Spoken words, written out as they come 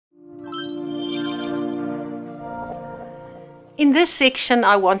In this section,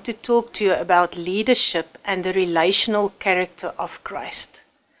 I want to talk to you about leadership and the relational character of Christ.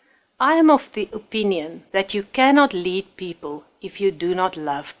 I am of the opinion that you cannot lead people if you do not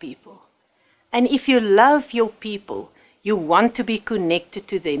love people. And if you love your people, you want to be connected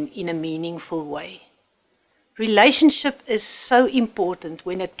to them in a meaningful way. Relationship is so important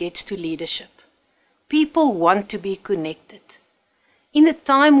when it gets to leadership. People want to be connected. In the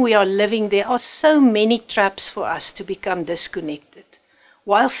time we are living, there are so many traps for us to become disconnected,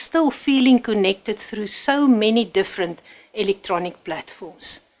 while still feeling connected through so many different electronic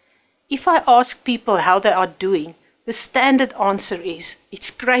platforms. If I ask people how they are doing, the standard answer is, it's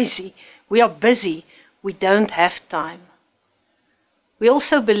crazy, we are busy, we don't have time. We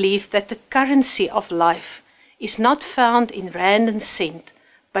also believe that the currency of life is not found in rand and cent,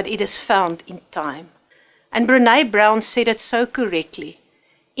 but it is found in time. And Brené Brown said it so correctly.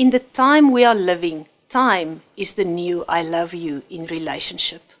 In the time we are living, time is the new I love you in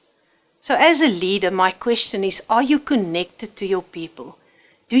relationship. So as a leader, my question is, are you connected to your people?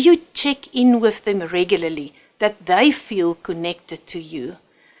 Do you check in with them regularly that they feel connected to you?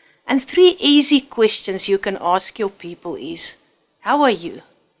 And 3 easy questions you can ask your people is, how are you?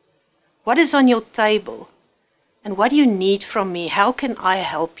 What is on your table? And what do you need from me? How can I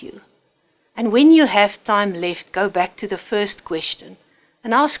help you? And when you have time left, go back to the first question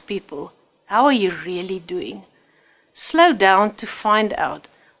and ask people, how are you really doing? Slow down to find out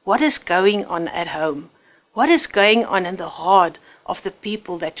what is going on at home, what is going on in the heart of the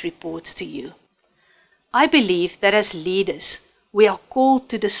people that reports to you. I believe that as leaders, we are called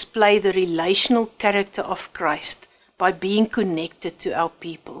to display the relational character of Christ by being connected to our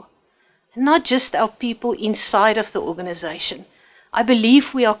people. And not just our people inside of the organization. I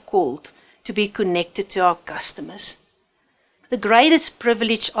believe we are called to be connected to our customers. The greatest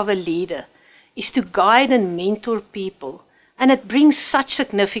privilege of a leader is to guide and mentor people, and it brings such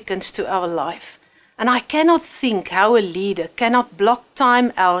significance to our life. And I cannot think how a leader cannot block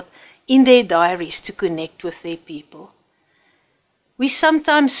time out in their diaries to connect with their people. We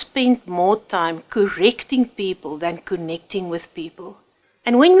sometimes spend more time correcting people than connecting with people.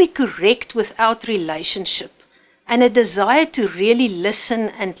 And when we correct without relationship and a desire to really listen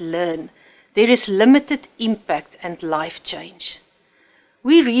and learn, there is limited impact and life change.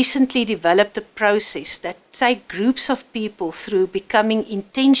 We recently developed a process that takes groups of people through becoming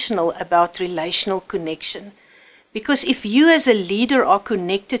intentional about relational connection. Because if you as a leader are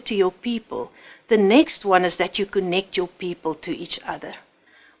connected to your people, the next one is that you connect your people to each other.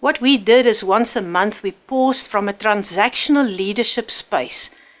 What we did is once a month we paused from a transactional leadership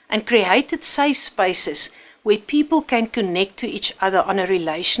space and created safe spaces where people can connect to each other on a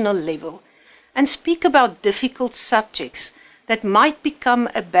relational level and speak about difficult subjects that might become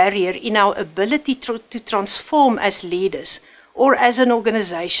a barrier in our ability to transform as leaders or as an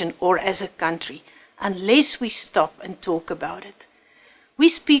organization or as a country, unless we stop and talk about it. We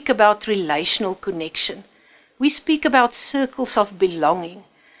speak about relational connection. We speak about circles of belonging.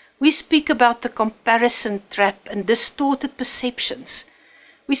 We speak about the comparison trap and distorted perceptions.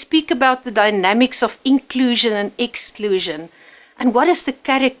 We speak about the dynamics of inclusion and exclusion, and what is the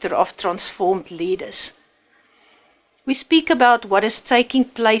character of transformed leaders. We speak about what is taking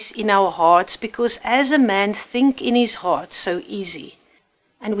place in our hearts, because as a man think in his heart so easy.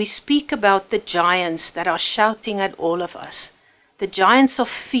 And we speak about the giants that are shouting at all of us, the giants of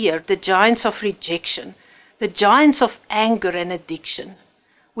fear, the giants of rejection, the giants of anger and addiction.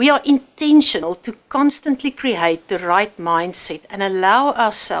 We are intentional to constantly create the right mindset and allow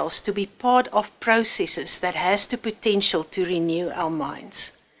ourselves to be part of processes that has the potential to renew our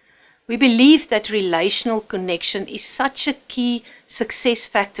minds. We believe that relational connection is such a key success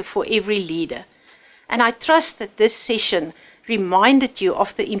factor for every leader. And I trust that this session reminded you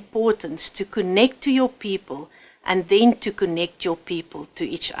of the importance to connect to your people and then to connect your people to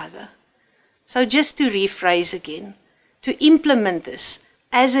each other. So just to rephrase again, to implement this,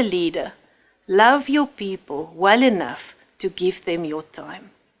 as a leader, love your people well enough to give them your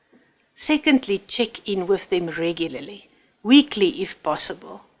time. Secondly, check in with them regularly, weekly if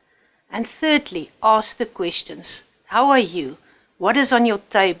possible. And thirdly, ask the questions, how are you? What is on your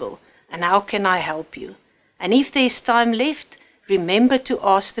table? And how can I help you? And if there's time left, remember to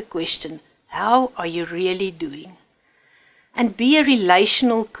ask the question, how are you really doing? And be a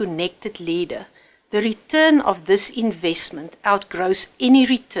relational, connected leader. The return of this investment outgrows any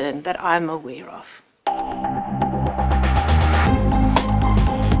return that I'm aware of.